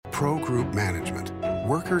Pro Group Management.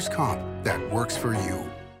 Workers' comp that works for you.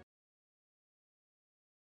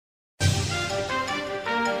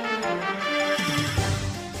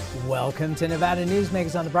 Welcome to Nevada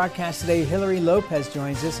Newsmakers. On the broadcast today, Hilary Lopez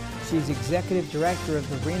joins us. She's Executive Director of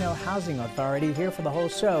the Reno Housing Authority, here for the whole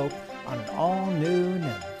show on an all-new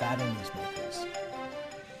Nevada Newsmakers.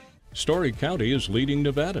 Story County is leading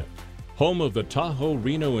Nevada. Home of the Tahoe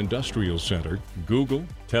Reno Industrial Center, Google,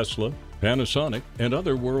 Tesla, Panasonic, and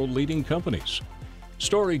other world-leading companies.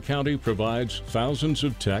 Story County provides thousands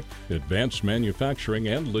of tech, advanced manufacturing,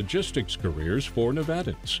 and logistics careers for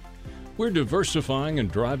Nevadans. We're diversifying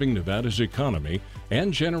and driving Nevada's economy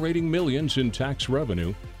and generating millions in tax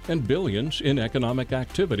revenue and billions in economic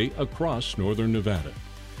activity across northern Nevada.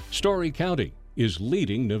 Story County is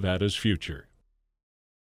leading Nevada's future.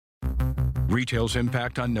 Retail's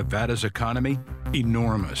impact on Nevada's economy?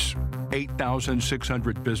 Enormous.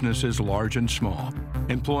 8,600 businesses, large and small,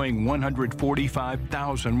 employing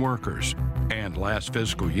 145,000 workers. And last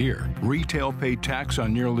fiscal year, retail paid tax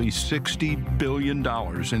on nearly $60 billion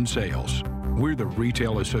in sales. We're the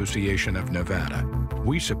Retail Association of Nevada.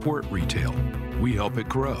 We support retail, we help it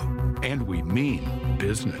grow, and we mean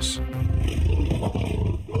business.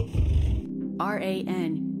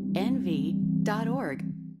 RANNV.org.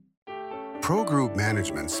 Pro Group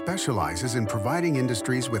Management specializes in providing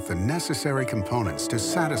industries with the necessary components to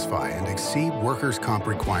satisfy and exceed workers' comp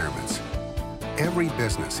requirements. Every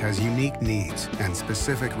business has unique needs and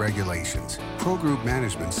specific regulations. Pro Group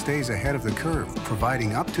Management stays ahead of the curve,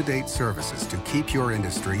 providing up-to-date services to keep your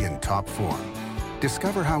industry in top form.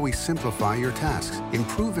 Discover how we simplify your tasks,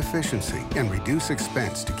 improve efficiency, and reduce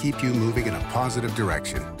expense to keep you moving in a positive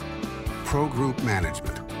direction. Pro Group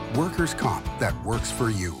Management. Workers' comp that works for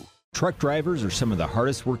you. Truck drivers are some of the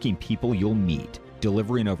hardest working people you'll meet,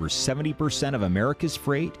 delivering over 70% of America's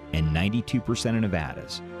freight and 92% of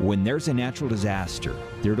Nevada's. When there's a natural disaster,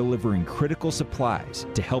 they're delivering critical supplies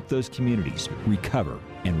to help those communities recover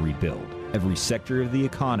and rebuild. Every sector of the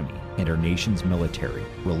economy and our nation's military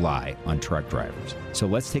rely on truck drivers. So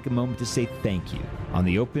let's take a moment to say thank you. On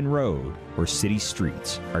the open road or city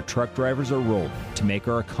streets, our truck drivers are rolling to make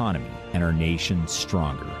our economy and our nation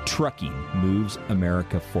stronger. Trucking moves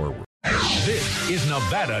America forward. This is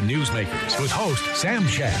Nevada Newsmakers with host Sam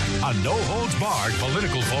Shad, a no-holds-barred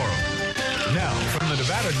political forum. Now, from the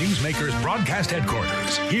Nevada Newsmakers broadcast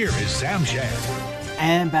headquarters, here is Sam Shad.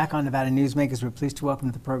 And back on Nevada Newsmakers, we're pleased to welcome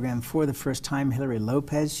to the program for the first time Hilary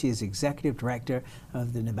Lopez. She is Executive Director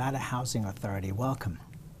of the Nevada Housing Authority. Welcome.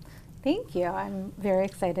 Thank you. I'm very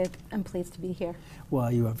excited and pleased to be here.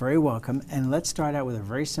 Well, you are very welcome. And let's start out with a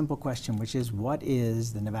very simple question, which is, what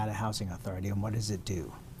is the Nevada Housing Authority and what does it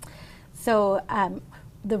do? So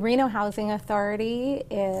the Reno Housing Authority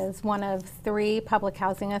is one of 3 public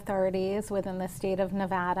housing authorities within the state of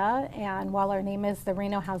Nevada. And while our name is the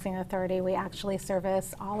Reno Housing Authority, we actually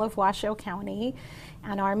service all of Washoe County.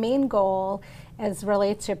 And our main goal is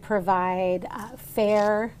really to provide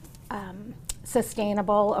fair,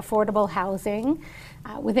 sustainable, affordable housing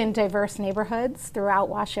within diverse neighborhoods throughout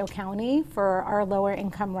Washoe County for our lower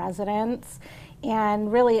income residents,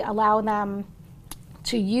 and really allow them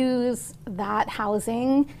to use that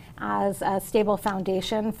housing as a stable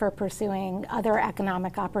foundation for pursuing other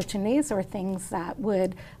economic opportunities or things that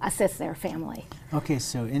would assist their family. Okay,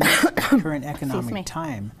 so in this current economic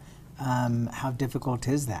time, how difficult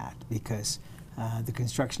is that? Because the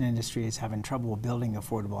construction industry is having trouble building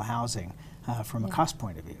affordable housing from a cost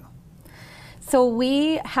point of view. So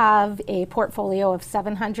we have a portfolio of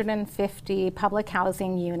 750 public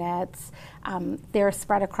housing units. They're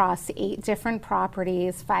spread across 8 different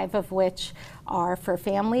properties, 5 of which are for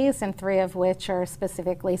families and 3 of which are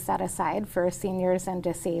specifically set aside for seniors and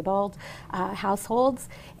disabled households.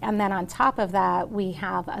 And then on top of that, we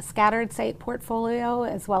have a scattered site portfolio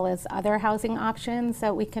as well as other housing options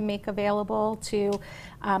that we can make available to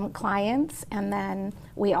clients. And then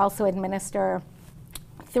we also administer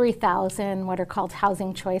 3,000 what are called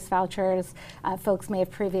housing choice vouchers. Folks may have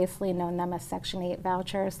previously known them as Section 8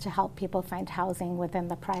 vouchers to help people find housing within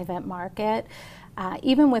the private market.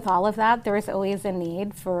 Even with all of that, there is always a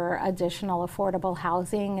need for additional affordable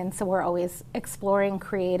housing, and so we're always exploring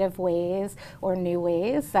creative ways or new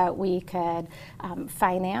ways that we could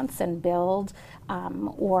finance and build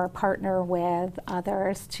or partner with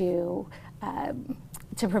others to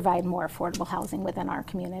provide more affordable housing within our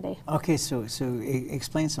community. Okay, so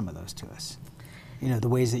explain some of those to us. You know, the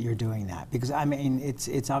ways that you're doing that, because I mean,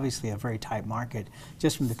 it's obviously a very tight market.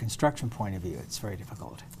 Just from the construction point of view, it's very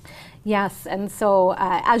difficult. Yes, and so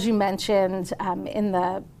as you mentioned, in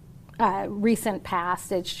the recent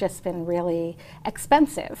past, it's just been really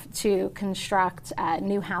expensive to construct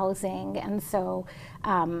new housing. And so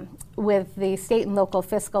with the state and local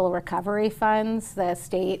fiscal recovery funds, the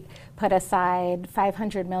state put aside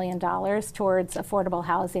 $500 million towards affordable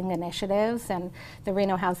housing initiatives, and the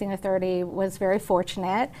Reno Housing Authority was very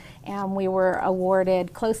fortunate, and we were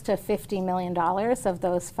awarded close to $50 million of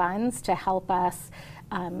those funds to help us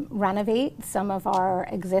renovate some of our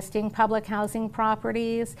existing public housing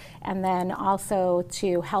properties, and then also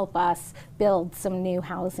to help us build some new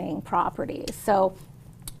housing properties. So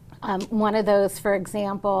one of those, for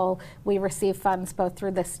example, we receive funds both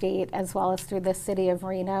through the state as well as through the city of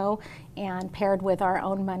Reno, and paired with our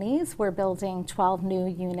own monies, we're building 12 new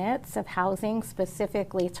units of housing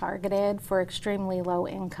specifically targeted for extremely low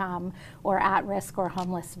income or at-risk or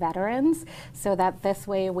homeless veterans, so that this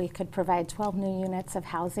way we could provide 12 new units of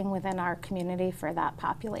housing within our community for that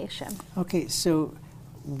population. Okay, so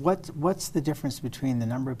what's the difference between the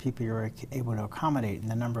number of people you're able to accommodate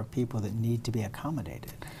and the number of people that need to be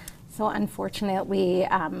accommodated? So unfortunately,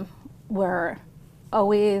 we're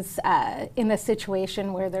always in a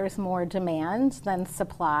situation where there's more demand than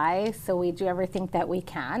supply, so we do everything that we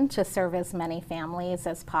can to serve as many families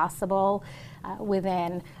as possible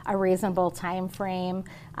within a reasonable time frame.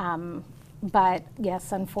 But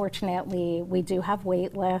yes, unfortunately, we do have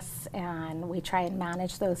wait lists, and we try and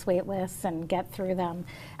manage those wait lists and get through them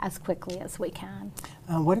as quickly as we can.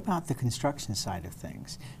 What about the construction side of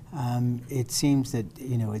things? It seems that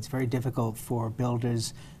it's very difficult for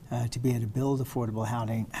builders to be able to build affordable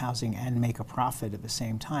housing and make a profit at the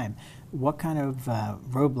same time. What kind of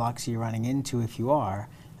roadblocks are you running into, if you are,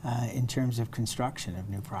 in terms of construction of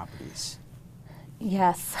new properties?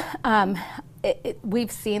 Yes.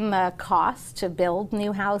 We've seen the cost to build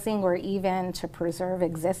new housing or even to preserve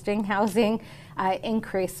existing housing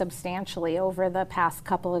increase substantially over the past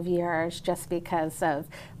couple of years, just because of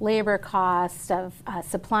labor costs, of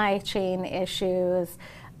supply chain issues,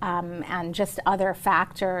 and just other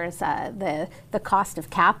factors. The cost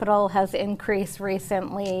of capital has increased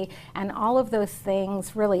recently, and all of those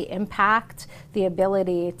things really impact the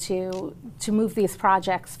ability to move these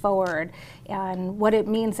projects forward. And what it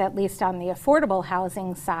means, at least on the affordable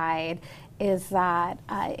housing side, is that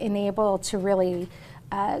enable to really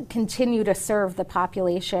continue to serve the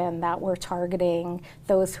population that we're targeting,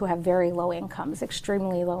 those who have very low incomes,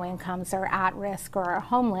 extremely low incomes, or at risk or are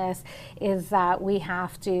homeless, is that we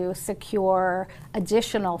have to secure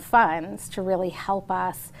additional funds to really help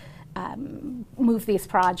us move these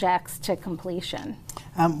projects to completion.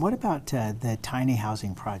 What about the tiny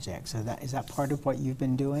housing projects? Is that part of what you've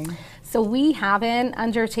been doing? So we haven't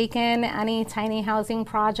undertaken any tiny housing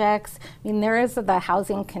projects. I mean, there is the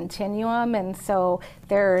housing continuum, and so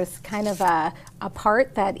there's kind of a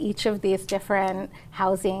part that each of these different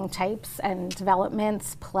housing types and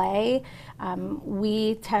developments play.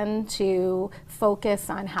 We tend to focus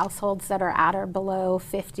on households that are at or below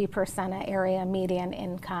 50% of area median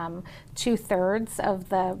income. 2/3 of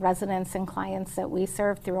the residents and clients that we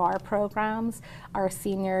serve through our programs are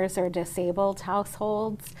seniors or disabled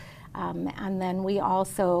households. And then we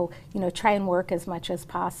also, try and work as much as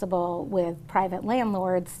possible with private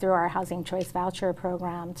landlords through our Housing Choice Voucher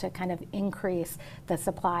program to kind of increase the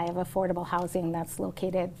supply of affordable housing that's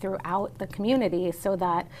located throughout the community, so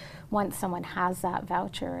that once someone has that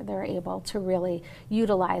voucher, they're able to really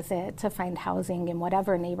utilize it to find housing in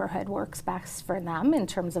whatever neighborhood works best for them in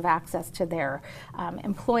terms of access to their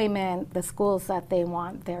employment, the schools that they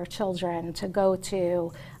want their children to go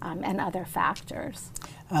to, and other factors.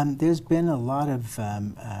 There's been a lot of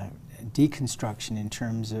deconstruction in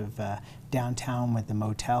terms of downtown with the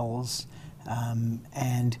motels,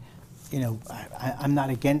 and I'm not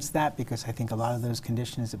against that, because I think a lot of those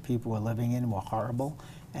conditions that people were living in were horrible,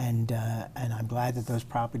 and I'm glad that those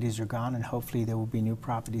properties are gone, and hopefully there will be new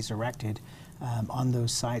properties erected on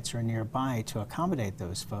those sites or nearby to accommodate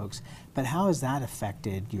those folks. But how has that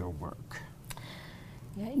affected your work?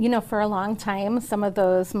 For a long time, some of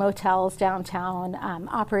those motels downtown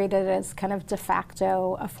operated as kind of de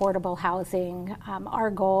facto affordable housing.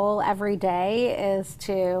 Our goal every day is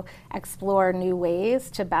to explore new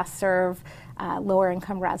ways to best serve lower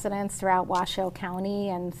income residents throughout Washoe County,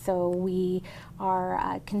 and so we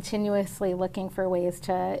are continuously looking for ways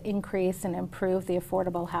to increase and improve the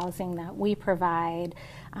affordable housing that we provide,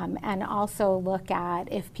 and also look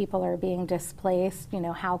at, if people are being displaced,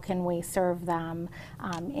 how can we serve them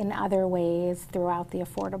in other ways throughout the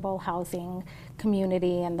affordable housing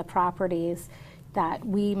community and the properties. that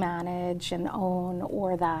we manage and own,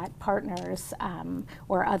 or that partners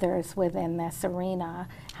or others within this arena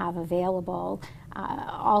have available.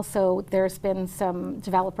 Also, there's been some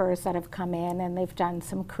developers that have come in and they've done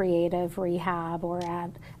some creative rehab or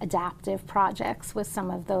adaptive projects with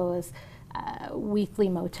some of those weekly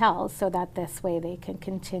motels, so that this way they can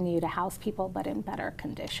continue to house people but in better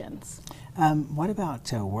conditions. What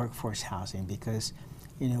about workforce housing? Because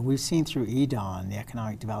we've seen through EDON, the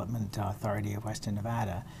Economic Development Authority of Western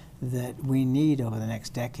Nevada, that we need over the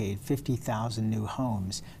next decade 50,000 new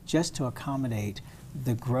homes just to accommodate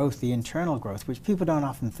the growth, the internal growth, which people don't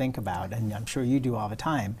often think about, and I'm sure you do all the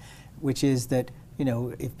time, which is that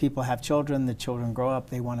if people have children, the children grow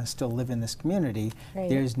up, they want to still live in this community. Right.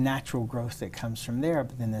 There's natural growth that comes from there,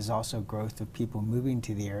 but then there's also growth of people moving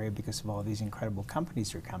to the area because of all these incredible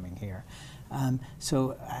companies who are coming here.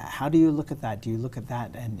 So how do you look at that? Do you look at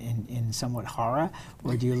that in somewhat horror,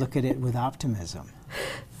 or do you look at it with optimism?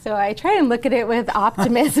 So I try and look at it with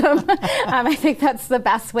optimism. I think that's the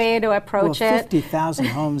best way to approach it. 50,000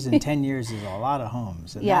 homes in 10 years is a lot of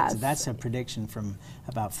homes. And yes. That's a prediction from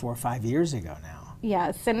about 4 or 5 years ago now.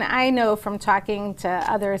 Yes, and I know from talking to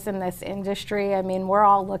others in this industry, I mean, we're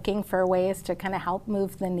all looking for ways to kind of help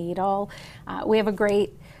move the needle. We have a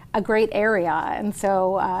great area, and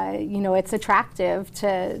so it's attractive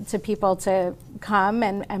to people to come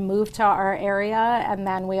and move to our area. And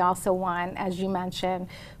then we also want, as you mentioned,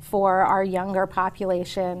 for our younger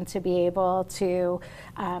population to be able to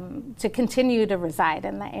continue to reside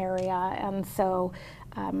in the area. And so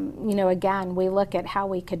again, we look at how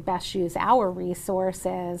we could best use our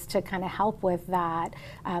resources to kind of help with that.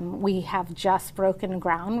 We have just broken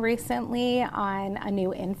ground recently on a new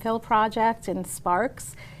infill project in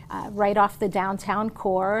Sparks, right off the downtown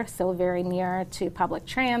core, so very near to public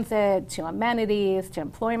transit, to amenities, to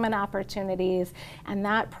employment opportunities. And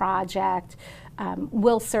that project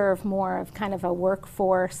will serve more of kind of a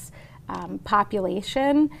workforce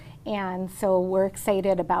population. And so we're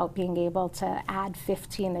excited about being able to add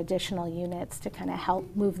 15 additional units to kind of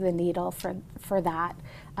help move the needle for that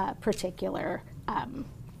particular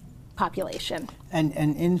population. And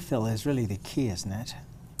infill is really the key, isn't it?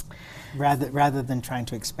 Rather than trying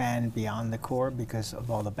to expand beyond the core because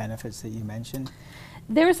of all the benefits that you mentioned?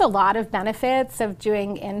 There's a lot of benefits of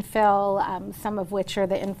doing infill, some of which are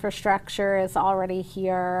the infrastructure is already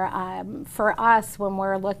here. For us, when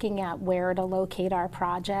we're looking at where to locate our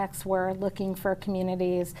projects, we're looking for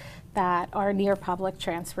communities that are near public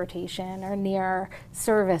transportation, or near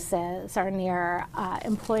services, or near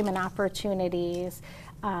employment opportunities.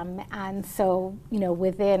 And so,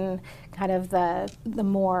 within kind of the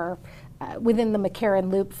more within the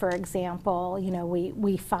McCarran Loop, for example,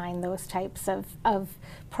 we find those types of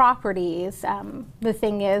properties. The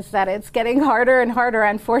thing is that it's getting harder and harder,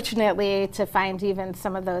 unfortunately, to find even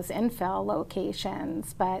some of those infill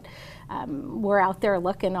locations. But we're out there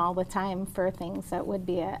looking all the time for things that would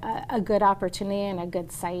be a good opportunity and a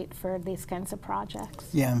good site for these kinds of projects.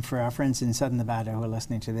 Yeah, and for our friends in Southern Nevada who are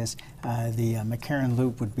listening to this, the McCarran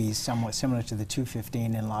Loop would be somewhat similar to the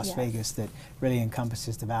 215 in Las Vegas that really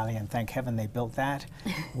encompasses the valley, and thank heaven they built that,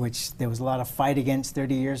 which there was a lot of fight against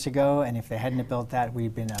 30 years ago, and if they hadn't built that,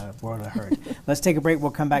 we'd been a world of hurt. Let's take a break.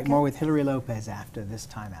 We'll come back more with Hilary Lopez after this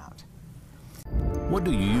timeout. What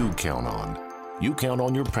do you count on? You count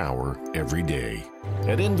on your power every day.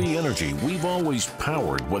 At NV Energy, we've always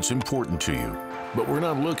powered what's important to you, but we're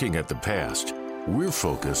not looking at the past. We're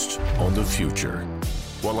focused on the future.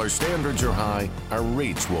 While our standards are high, our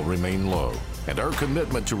rates will remain low. And our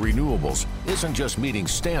commitment to renewables isn't just meeting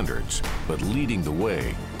standards, but leading the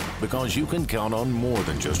way. Because you can count on more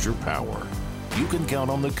than just your power. You can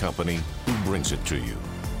count on the company who brings it to you.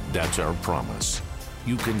 That's our promise.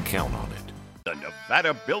 You can count on it. The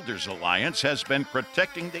Nevada Builders Alliance has been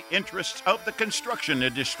protecting the interests of the construction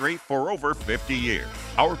industry for over 50 years.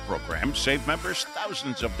 Our programs save members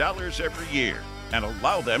thousands of dollars every year and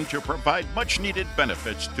allow them to provide much-needed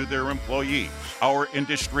benefits to their employees. Our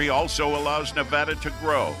industry also allows Nevada to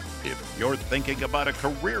grow. If you're thinking about a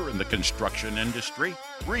career in the construction industry,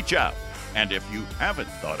 reach out. And if you haven't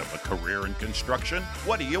thought of a career in construction,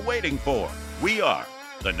 what are you waiting for? We are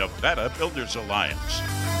the Nevada Builders Alliance.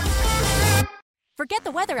 Forget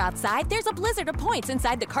the weather outside, there's a blizzard of points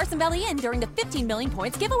inside the Carson Valley Inn during the 15 million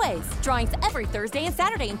points giveaways. Drawings every Thursday and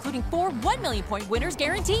Saturday, including 4 1 million point winners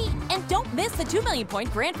guaranteed. And don't miss the 2 million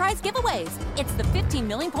point grand prize giveaways. It's the 15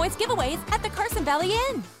 million points giveaways at the Carson Valley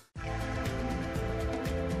Inn.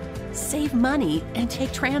 Save money and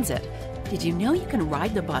take transit. Did you know you can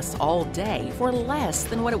ride the bus all day for less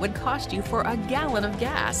than what it would cost you for a gallon of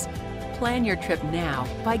gas? Plan your trip now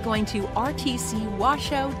by going to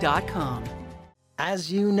rtcwashoe.com.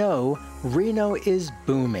 As you know, Reno is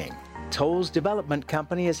booming. Toll's development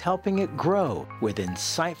company is helping it grow with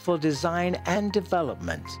insightful design and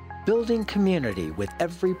development, building community with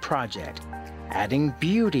every project, adding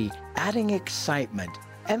beauty, adding excitement,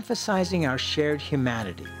 emphasizing our shared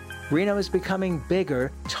humanity. Reno is becoming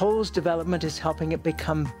bigger. Toll's development is helping it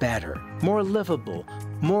become better, more livable,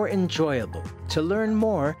 more enjoyable. To learn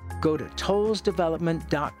more, go to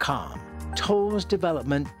tollsdevelopment.com.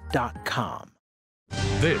 tollsdevelopment.com.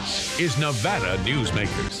 This is Nevada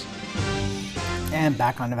Newsmakers. And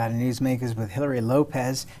back on Nevada Newsmakers with Hilary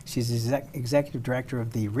Lopez. She's Executive Director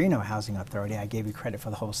of the Reno Housing Authority. I gave you credit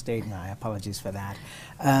for the whole state, and I apologize for that.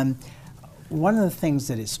 One of the things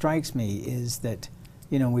that it strikes me is that,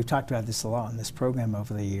 you know, we've talked about this a lot in this program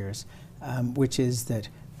over the years, which is that,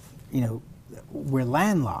 you know, we're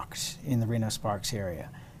landlocked in the Reno-Sparks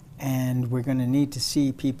area. And we're going to need to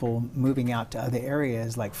see people moving out to other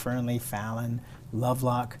areas like Fernley, Fallon,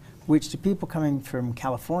 Lovelock, which to people coming from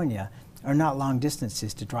California are not long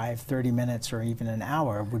distances. To drive 30 minutes or even an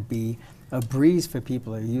hour would be a breeze for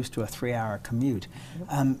people who are used to a 3-hour commute.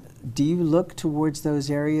 Do you look towards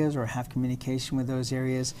those areas or have communication with those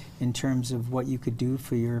areas in terms of what you could do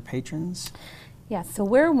for your patrons? Yeah, so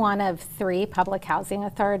we're one of 3 public housing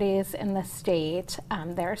authorities in the state.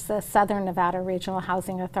 There's the Southern Nevada Regional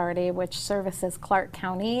Housing Authority, which services Clark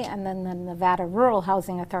County, and then the Nevada Rural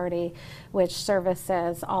Housing Authority, which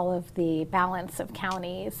services all of the balance of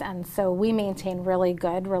counties. And so we maintain really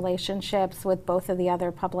good relationships with both of the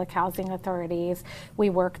other public housing authorities. We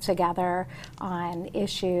work together on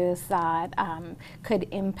issues that could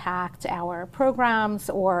impact our programs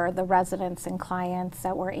or the residents and clients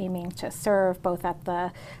that we're aiming to serve, both at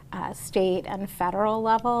the state and federal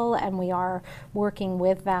level, and we are working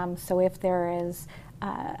with them. So if there is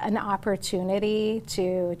an opportunity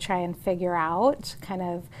to try and figure out kind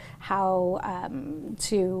of how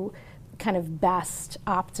to kind of best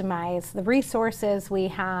optimize the resources we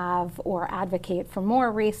have or advocate for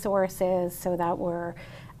more resources so that we're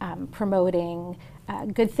promoting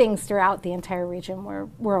good things throughout the entire region,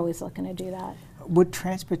 we're always looking to do that. Would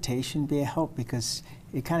transportation be a help? Because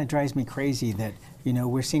it kind of drives me crazy that, you know,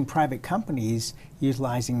 we're seeing private companies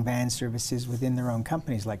utilizing van services within their own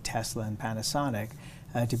companies like Tesla and Panasonic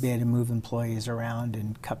to be able to move employees around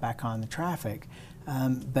and cut back on the traffic.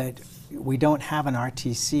 But we don't have an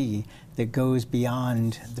RTC that goes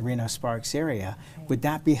beyond the Reno-Sparks area. Would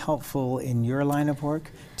that be helpful in your line of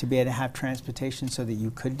work to be able to have transportation so that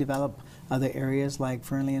you could develop other areas like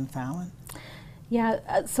Fernley and Fallon?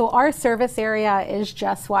 Yeah, so our service area is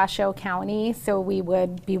just Washoe County, so we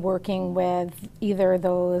would be working with either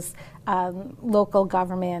those local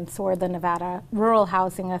governments or the Nevada Rural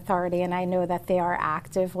Housing Authority, and I know that they are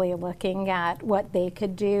actively looking at what they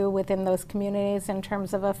could do within those communities in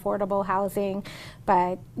terms of affordable housing.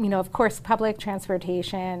 But, you know, of course, public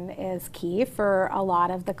transportation is key for a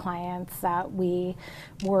lot of the clients that we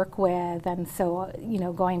work with, and so, you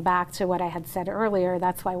know, going back to what I had said earlier,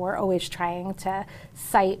 that's why we're always trying to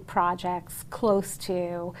site projects close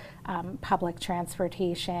to public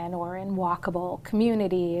transportation or in walkable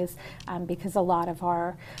communities, because a lot of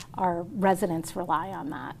our residents rely on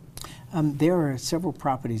that. There are several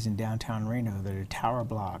properties in downtown Reno that are tower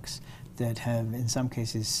blocks that have in some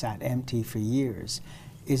cases sat empty for years.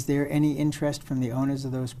 Is there any interest from the owners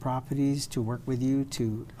of those properties to work with you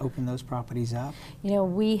to open those properties up? You know,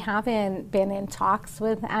 we haven't been in talks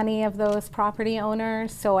with any of those property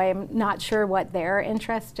owners, so I'm not sure what their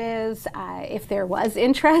interest is. If there was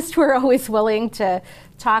interest, we're always willing to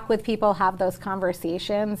talk with people, have those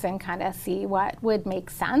conversations, and kind of see what would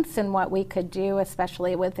make sense and what we could do,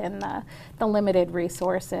 especially within the limited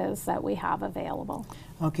resources that we have available.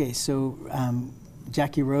 Okay, so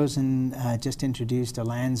Jackie Rosen just introduced a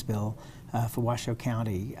lands bill for Washoe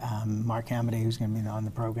County. Mark Amadei, who's going to be on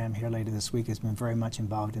the program here later this week, has been very much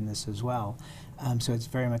involved in this as well. So it's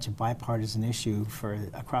very much a bipartisan issue for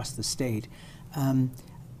across the state.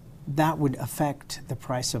 That would affect the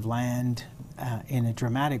price of land in a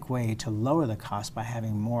dramatic way to lower the cost by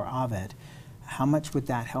having more of it. How much would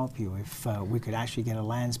that help you if we could actually get a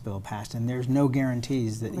lands bill passed? And there's no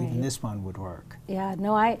guarantees that even this one would work. Yeah,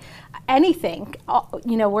 no, anything.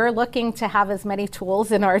 You know, we're looking to have as many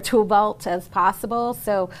tools in our tool belt as possible.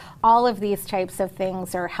 So all of these types of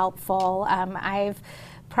things are helpful.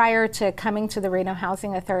 Prior to coming to the Reno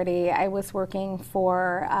Housing Authority, I was working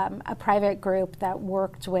for a private group that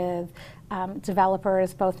worked with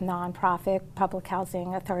developers, both nonprofit public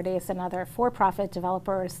housing authorities and other for-profit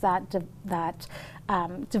developers that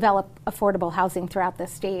develop affordable housing throughout the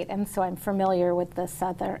state. And so I'm familiar with the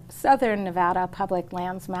Southern Nevada Public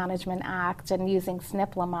Lands Management Act and using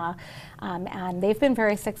SNPLMA. And they've been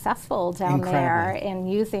very successful down there in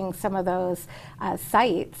using some of those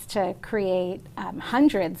sites to create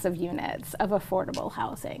hundreds of units of affordable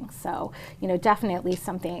housing. So, definitely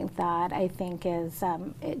something that I think is,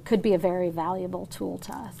 it could be a very valuable tool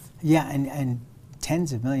to us. Yeah, and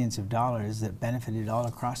tens of millions of dollars that benefited all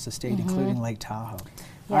across the state, including Lake Tahoe.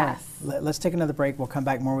 Yes. All right, let's take another break. We'll come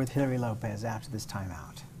back more with Hilary Lopez after this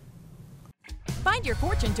timeout. Find your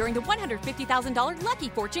fortune during the $150,000 Lucky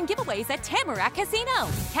Fortune giveaways at Tamarack Casino.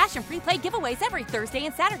 Cash and free play giveaways every Thursday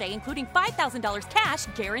and Saturday, including $5,000 cash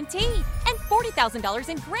guaranteed and $40,000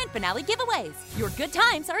 in grand finale giveaways. Your good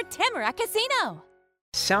times are at Tamarack Casino.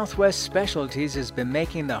 Southwest Specialties has been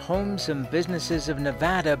making the homes and businesses of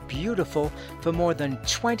Nevada beautiful for more than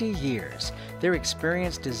 20 years. Their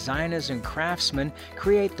experienced designers and craftsmen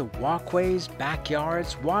create the walkways,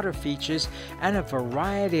 backyards, water features, and a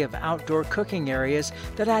variety of outdoor cooking areas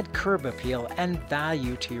that add curb appeal and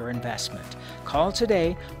value to your investment. Call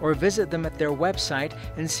today or visit them at their website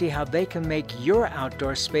and see how they can make your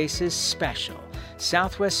outdoor spaces special.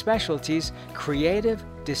 Southwest Specialties, creative,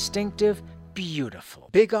 distinctive, beautiful.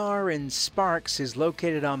 Big R in Sparks is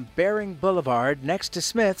located on Bering Boulevard next to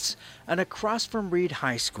Smith's and across from Reed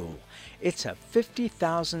High School. It's a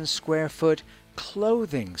 50,000 square foot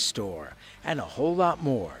clothing store and a whole lot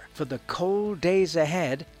more. For the cold days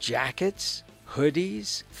ahead, jackets,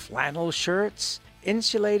 hoodies, flannel shirts,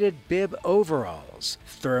 insulated bib overalls,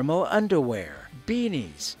 thermal underwear,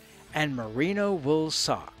 beanies, and merino wool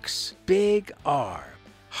socks. Big R.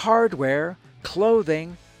 Hardware,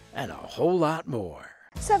 clothing, and a whole lot more.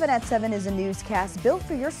 7 at 7 is a newscast built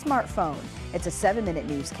for your smartphone. It's a 7-minute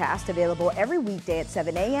newscast available every weekday at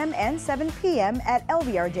 7 a.m. and 7 p.m. at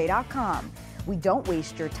lvrj.com. We don't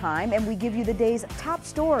waste your time, and we give you the day's top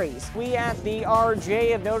stories. We at the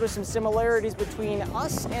RJ have noticed some similarities between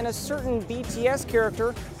us and a certain BTS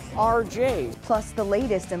character, RJ. Plus the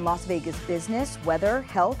latest in Las Vegas business, weather,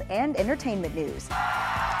 health, and entertainment news.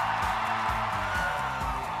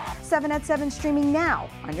 7 at 7 streaming now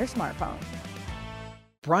on your smartphone.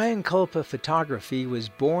 Brian Culpa Photography was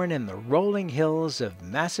born in the rolling hills of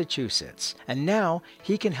Massachusetts, and now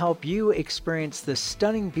he can help you experience the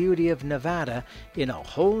stunning beauty of Nevada in a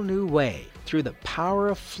whole new way through the power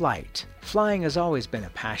of flight. Flying has always been a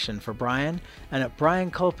passion for Brian, and at Brian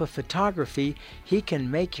Culpa Photography, he can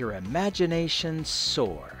make your imagination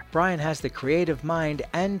soar. Brian has the creative mind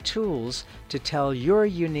and tools to tell your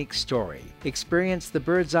unique story. Experience the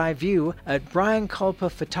bird's eye view at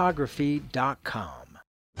brianculpaphotography.com.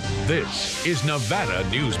 This is Nevada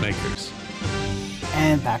Newsmakers.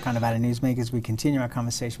 And back on Nevada Newsmakers, we continue our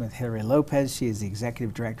conversation with Hilary Lopez. She is the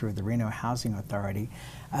Executive Director of the Reno Housing Authority.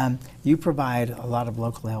 You provide a lot of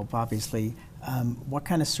local help, obviously. What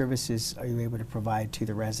kind of services are you able to provide to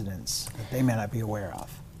the residents that they may not be aware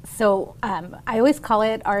of? So I always call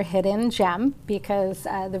it our hidden gem because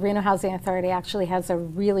the Reno Housing Authority actually has a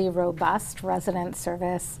really robust resident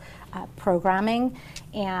service programming,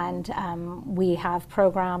 and we have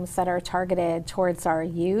programs that are targeted towards our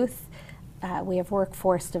youth. We have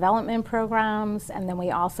workforce development programs, and then we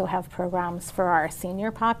also have programs for our senior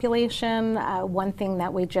population. One thing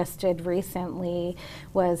that we just did recently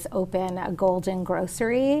was open a Golden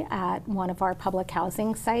Grocery at one of our public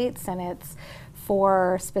housing sites, and it's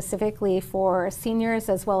specifically for seniors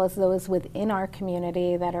as well as those within our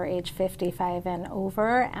community that are age 55 and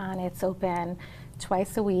over, and it's open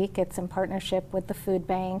twice a week. It's in partnership with the food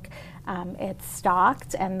bank. It's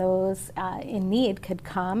stocked, and those in need could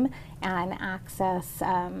come and access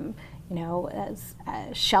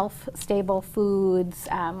shelf-stable foods.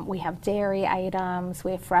 We have dairy items,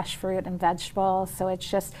 we have fresh fruit and vegetables, so it's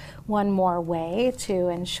just one more way to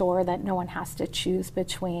ensure that no one has to choose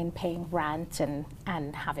between paying rent and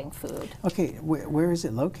having food. Okay, where is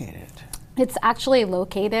it located? It's actually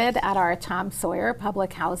located at our Tom Sawyer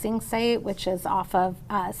public housing site, which is off of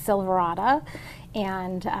Silverado.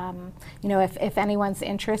 And if anyone's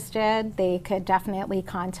interested, they could definitely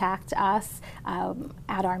contact us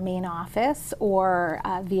at our main office or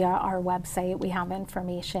via our website. We have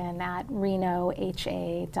information at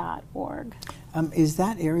renoha.org. Is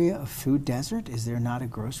that area a food desert? Is there not a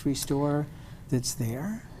grocery store that's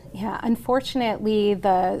there? Yeah, unfortunately,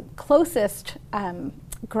 the closest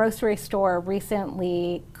grocery store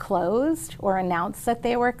recently closed or announced that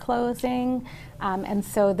they were closing. And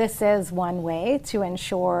so this is one way to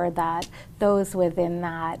ensure that those within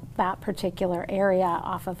that particular area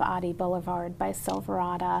off of Adi Boulevard by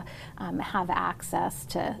Silverado have access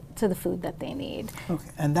to the food that they need. Okay.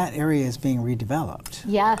 And that area is being redeveloped?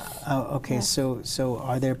 Yes. Okay, yes. So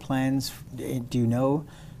are there plans, do you know,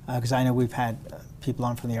 because I know we've had people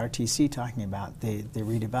on from the RTC talking about the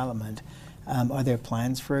redevelopment. Are there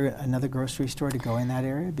plans for another grocery store to go in that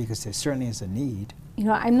area? Because there certainly is a need. You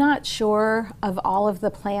know, I'm not sure of all of the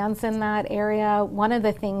plans in that area. One of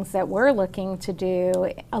the things that we're looking to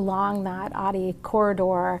do along that Adi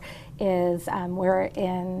corridor is we're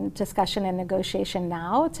in discussion and negotiation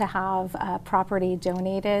now to have property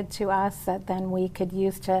donated to us that then we could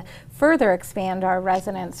use to further expand our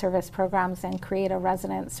resident service programs and create a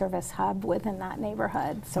resident service hub within that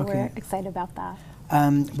neighborhood. So Okay. we're excited about that.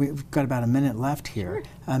 We've got about a minute left here.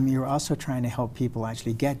 Sure. You're also trying to help people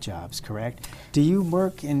actually get jobs, correct? Do you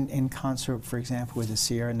work in concert, for example, with the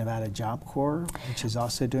Sierra Nevada Job Corps, which is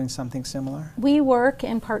also doing something similar? We work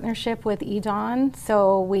in partnership with EDON,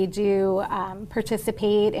 so we do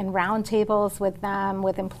participate in roundtables with them,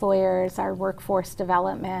 with employers. Our workforce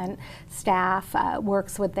development staff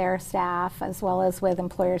works with their staff, as well as with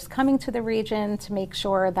employers coming to the region to make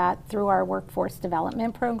sure that through our workforce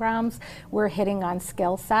development programs, we're hitting on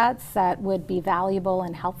skill sets that would be valuable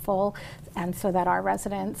and helpful, and so that our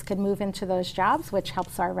residents could move into those jobs, which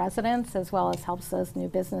helps our residents as well as helps those new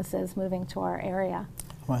businesses moving to our area.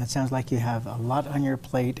 Well, it sounds like you have a lot on your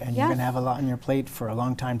plate, and you're going to have a lot on your plate for a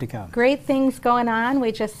long time to come. Great things going on.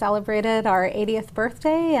 We just celebrated our 80th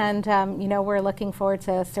birthday, and you know, we're looking forward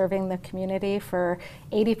to serving the community for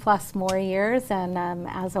 80 plus more years, and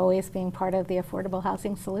as always, being part of the affordable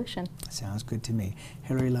housing solution. Sounds good to me.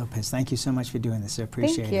 Hilary Lopez, thank you so much for doing this. I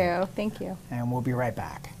appreciate it. Thank you. And we'll be right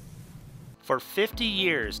back. For 50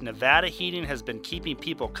 years, Nevada Heating has been keeping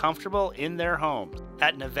people comfortable in their homes.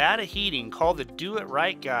 At Nevada Heating, call the Do It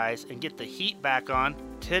Right guys and get the heat back on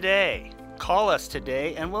today. Call us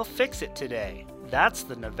today and we'll fix it today. That's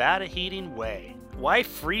the Nevada Heating way. Why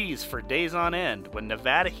freeze for days on end when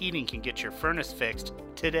Nevada Heating can get your furnace fixed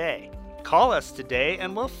today? Call us today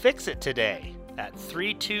and we'll fix it today at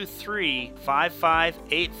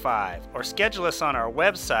 323-5585 or schedule us on our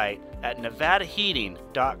website at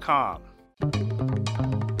nevadaheating.com.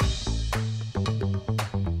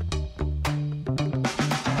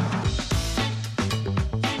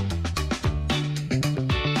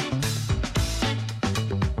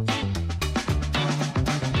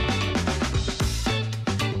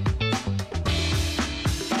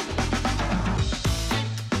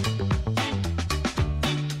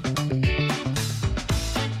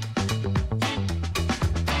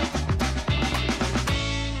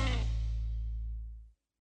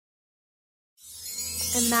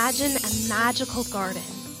 Imagine a magical garden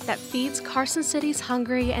that feeds Carson City's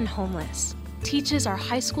hungry and homeless, teaches our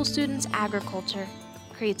high school students agriculture,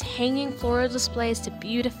 creates hanging floral displays to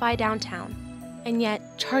beautify downtown, and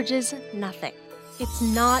yet charges nothing. It's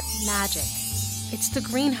not magic. It's the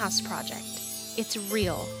Greenhouse Project. It's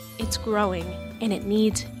real, it's growing, and it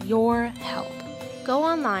needs your help. Go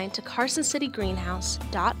online to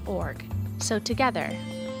carsоncitygreenhouse.org so together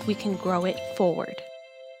we can grow it forward.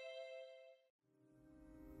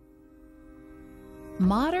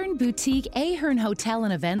 Modern boutique Ahern Hotel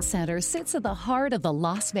and Event Center sits at the heart of the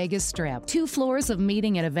Las Vegas Strip. 2 floors of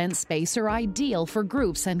meeting and event space are ideal for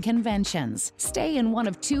groups and conventions. Stay in one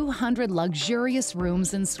of 200 luxurious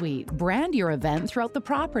rooms and suites. Brand your event throughout the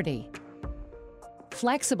property.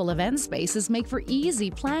 Flexible event spaces make for easy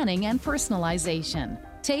planning and personalization.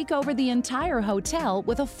 Take over the entire hotel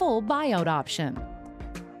with a full buyout option.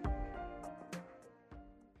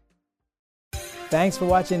 Thanks for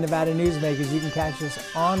watching Nevada Newsmakers. You can catch us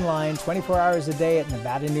online 24 hours a day at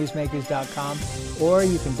nevadanewsmakers.com, or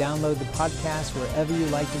you can download the podcast wherever you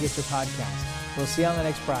like to get your podcast. We'll see you on the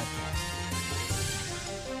next broadcast.